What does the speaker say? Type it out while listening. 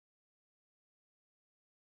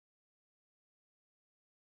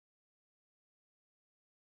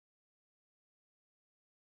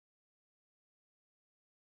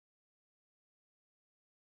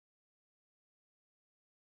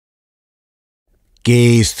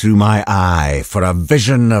Gaze through my eye for a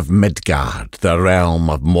vision of Midgard, the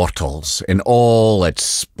realm of mortals, in all its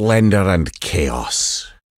splendour and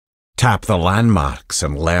chaos. Tap the landmarks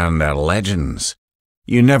and learn their legends.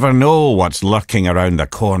 You never know what's lurking around the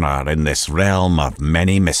corner in this realm of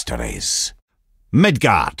many mysteries.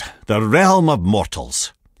 Midgard, the realm of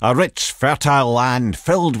mortals. A rich, fertile land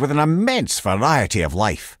filled with an immense variety of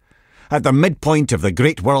life. At the midpoint of the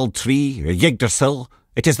great world tree, Yggdrasil,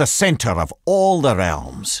 it is the centre of all the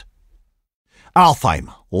realms.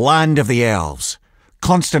 Alfheim, land of the elves.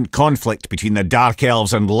 Constant conflict between the dark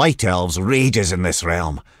elves and light elves rages in this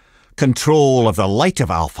realm. Control of the light of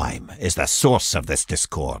Alfheim is the source of this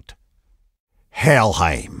discord.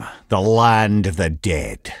 Helheim, the land of the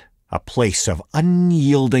dead. A place of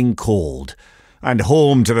unyielding cold, and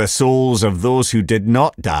home to the souls of those who did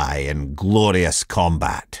not die in glorious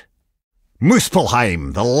combat.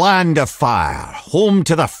 Muspelheim, the land of fire, home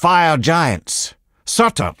to the fire giants.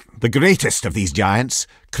 Surtur, the greatest of these giants,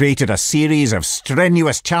 created a series of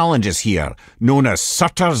strenuous challenges here, known as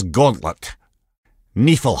Surtur's Gauntlet.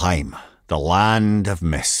 Niflheim, the land of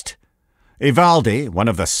mist. Ivaldi, one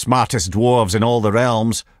of the smartest dwarves in all the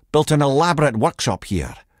realms, built an elaborate workshop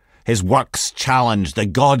here. His works challenged the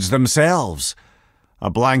gods themselves. A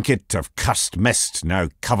blanket of cursed mist now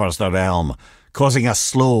covers the realm, causing a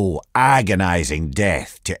slow, agonising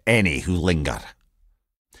death to any who linger.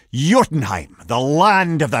 Jotunheim, the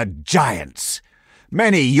land of the giants.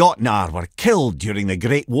 Many Jotnar were killed during the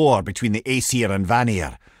Great War between the Aesir and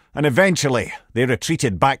Vanir, and eventually they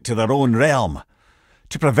retreated back to their own realm.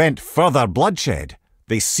 To prevent further bloodshed,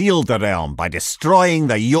 they sealed the realm by destroying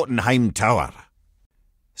the Jotunheim Tower.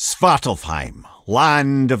 Svartalfheim,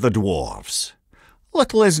 land of the dwarves.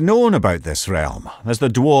 Little is known about this realm, as the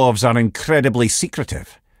dwarves are incredibly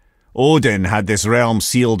secretive. Odin had this realm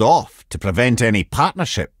sealed off to prevent any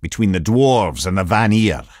partnership between the dwarves and the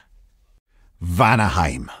Vanir.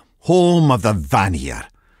 Vanaheim, home of the Vanir.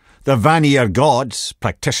 The Vanir gods,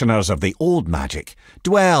 practitioners of the old magic,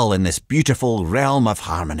 dwell in this beautiful realm of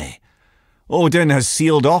harmony. Odin has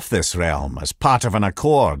sealed off this realm as part of an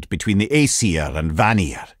accord between the Aesir and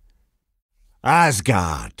Vanir.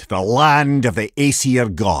 Asgard, the land of the Aesir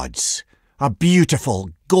gods. A beautiful,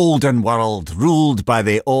 golden world ruled by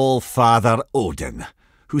the All-Father Odin,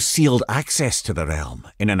 who sealed access to the realm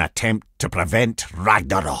in an attempt to prevent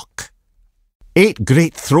Ragnarok. 8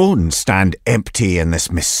 great thrones stand empty in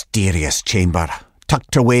this mysterious chamber,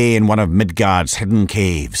 tucked away in one of Midgard's hidden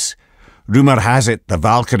caves. Rumour has it the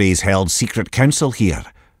Valkyries held secret council here,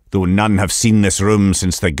 though none have seen this room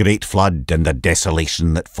since the Great Flood and the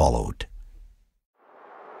desolation that followed.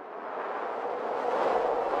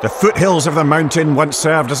 The foothills of the mountain once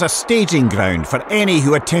served as a staging ground for any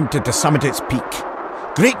who attempted to summit its peak.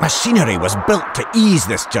 Great machinery was built to ease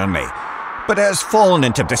this journey, but it has fallen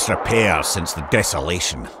into disrepair since the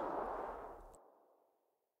desolation.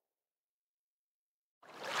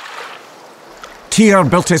 Tyr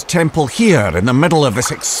built his temple here in the middle of this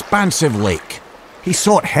expansive lake. He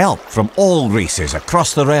sought help from all races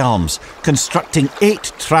across the realms, constructing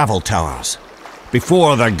 8 travel towers.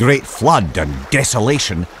 Before the Great Flood and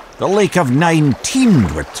desolation, the Lake of Nine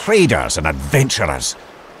teemed with traders and adventurers.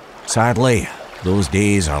 Sadly, those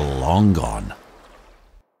days are long gone.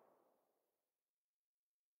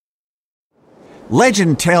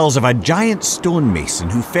 Legend tells of a giant stonemason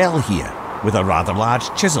who fell here, with a rather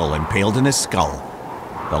large chisel impaled in his skull.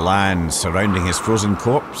 The lands surrounding his frozen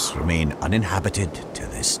corpse remain uninhabited to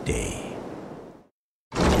this day.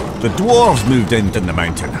 The dwarves moved into the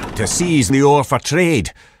mountain to seize the ore for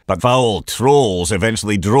trade, but foul trolls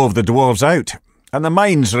eventually drove the dwarves out, and the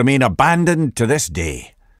mines remain abandoned to this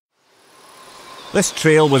day. This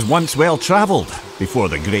trail was once well travelled before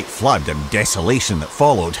the Great Flood and desolation that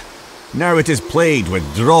followed. Now it is plagued with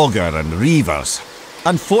Draugr and Reavers.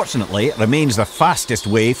 Unfortunately, it remains the fastest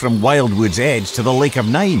way from Wildwood's edge to the Lake of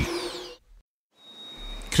Nine.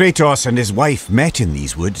 Kratos and his wife met in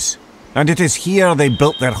these woods, and it is here they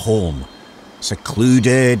built their home.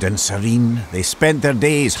 Secluded and serene, they spent their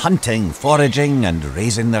days hunting, foraging, and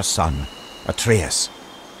raising their son, Atreus.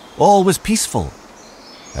 All was peaceful,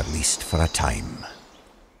 at least for a time.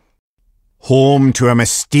 Home to a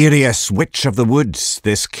mysterious witch of the woods,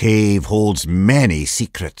 this cave holds many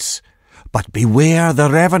secrets. But beware the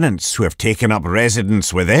revenants who have taken up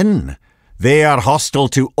residence within. They are hostile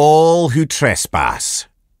to all who trespass.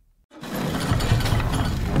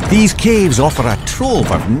 These caves offer a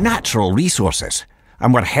trove of natural resources,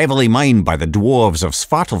 and were heavily mined by the dwarves of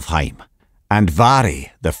Svartalfheim. And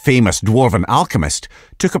Vari, the famous dwarven alchemist,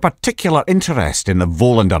 took a particular interest in the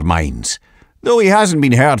Volander mines, though he hasn't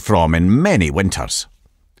been heard from in many winters.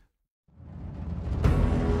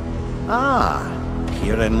 Ah,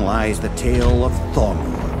 herein lies the tale of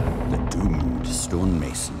Thormur, the doomed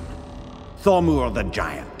stonemason. Thormur the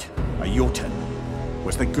Giant, a Jotun,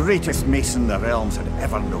 was the greatest mason the realms had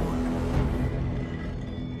ever known.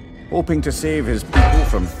 Hoping to save his people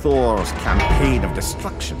from Thor's campaign of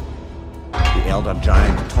destruction, the Elder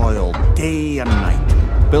Giant toiled day and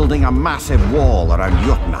night, building a massive wall around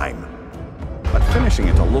Jotunheim. But finishing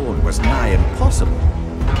it alone was nigh impossible.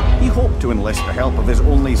 He hoped to enlist the help of his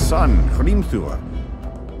only son, Hrimthur.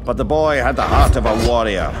 But the boy had the heart of a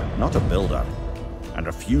warrior, not a builder, and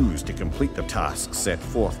refused to complete the task set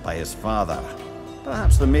forth by his father.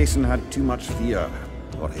 Perhaps the mason had too much fear,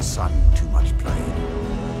 or his son too much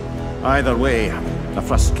pride. Either way, the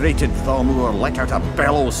frustrated Thormur let out a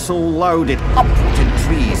bellow so loud it uprooted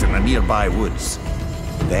trees in the nearby woods.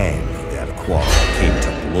 Then their quarrel came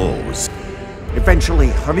to blows. Eventually,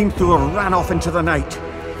 Hrimthur ran off into the night,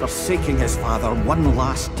 forsaking his father one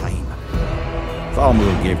last time.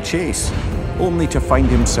 Thormur gave chase, only to find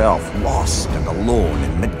himself lost and alone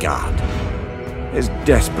in Midgard. His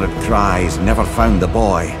desperate cries never found the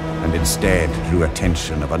boy, and instead drew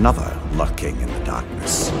attention of another lurking in the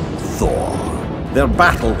darkness, Thor. Their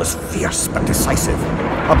battle was fierce but decisive.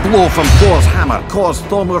 A blow from Thor's hammer caused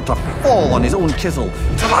Thormur to fall on his own chisel,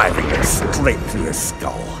 driving it straight through his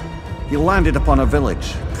skull. He landed upon a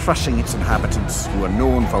village, crushing its inhabitants, who were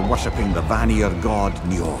known for worshipping the Vanir god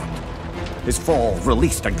Njord. His fall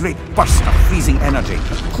released a great burst of freezing energy,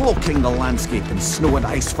 cloaking the landscape in snow and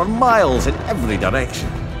ice for miles in every direction.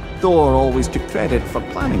 Thor always took credit for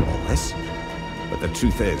planning all this. But the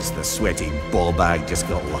truth is, the sweaty ballbag just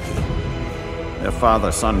got lucky. Their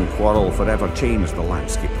father-son quarrel forever changed the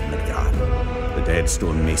landscape of Midgard. The dead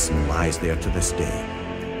stone mason lies there to this day,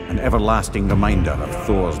 an everlasting reminder of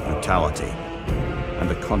Thor's brutality and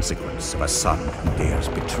the consequence of a son who dares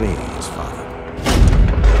betray his father.